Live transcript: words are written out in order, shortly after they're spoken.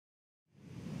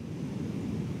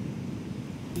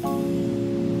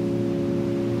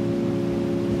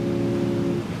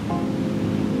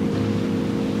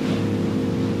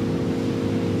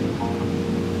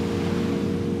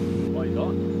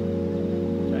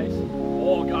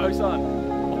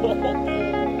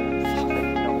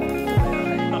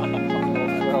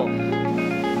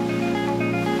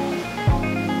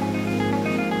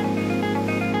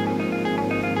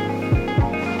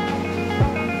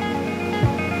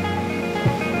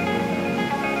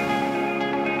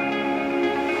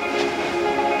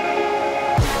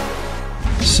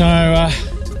So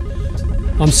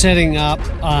I'm setting up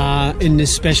in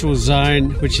this special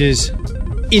zone, which is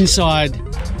inside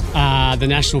the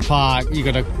national park. You've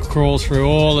got to crawl through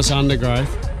all this undergrowth,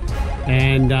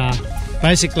 and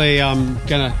basically I'm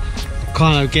gonna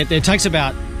kind of get there. It takes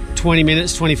about 20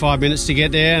 minutes, 25 minutes to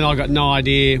get there, and I've got no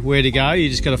idea where to go. You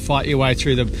just got to fight your way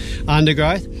through the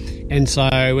undergrowth, and so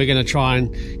we're going to try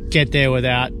and get there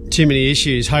without too many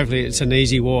issues. Hopefully it's an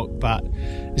easy walk, but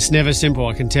it's never simple,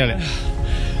 I can tell you.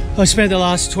 I spent the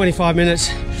last 25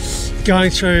 minutes going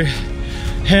through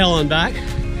hell and back,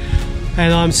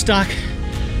 and I'm stuck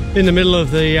in the middle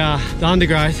of the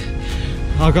undergrowth.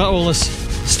 I've got all this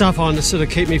stuff on to sort of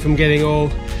keep me from getting all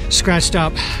scratched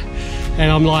up, and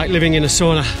I'm like living in a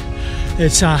sauna.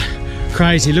 It's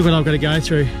crazy. Look what I've got to go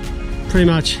through. Pretty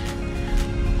much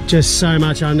just so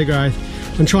much undergrowth.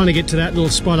 I'm trying to get to that little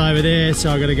spot over there,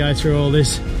 so I've got to go through all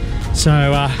this.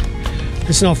 So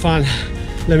it's not fun,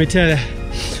 let me tell you.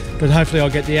 But hopefully I'll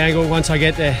get the angle once I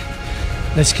get there.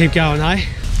 Let's keep going, eh?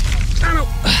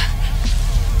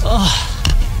 Oh.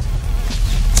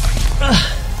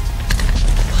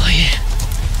 Oh yeah.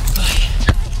 Oh yeah.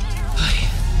 Oh yeah.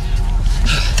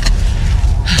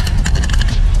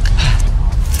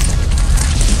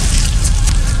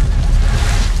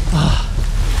 Oh.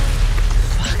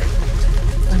 Fuck.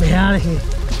 Let me out of here.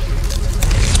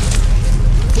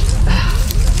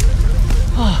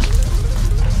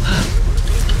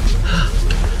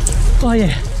 Oh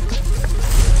yeah,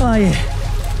 oh yeah,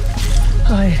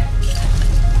 oh yeah.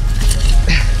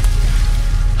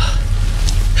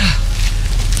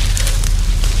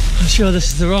 I'm sure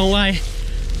this is the wrong way,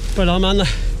 but I'm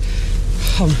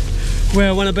where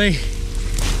I want to be.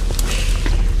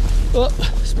 Oh,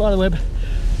 spider web.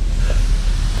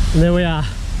 And there we are.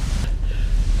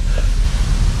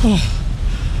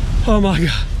 Oh my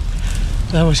God,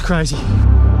 that was crazy.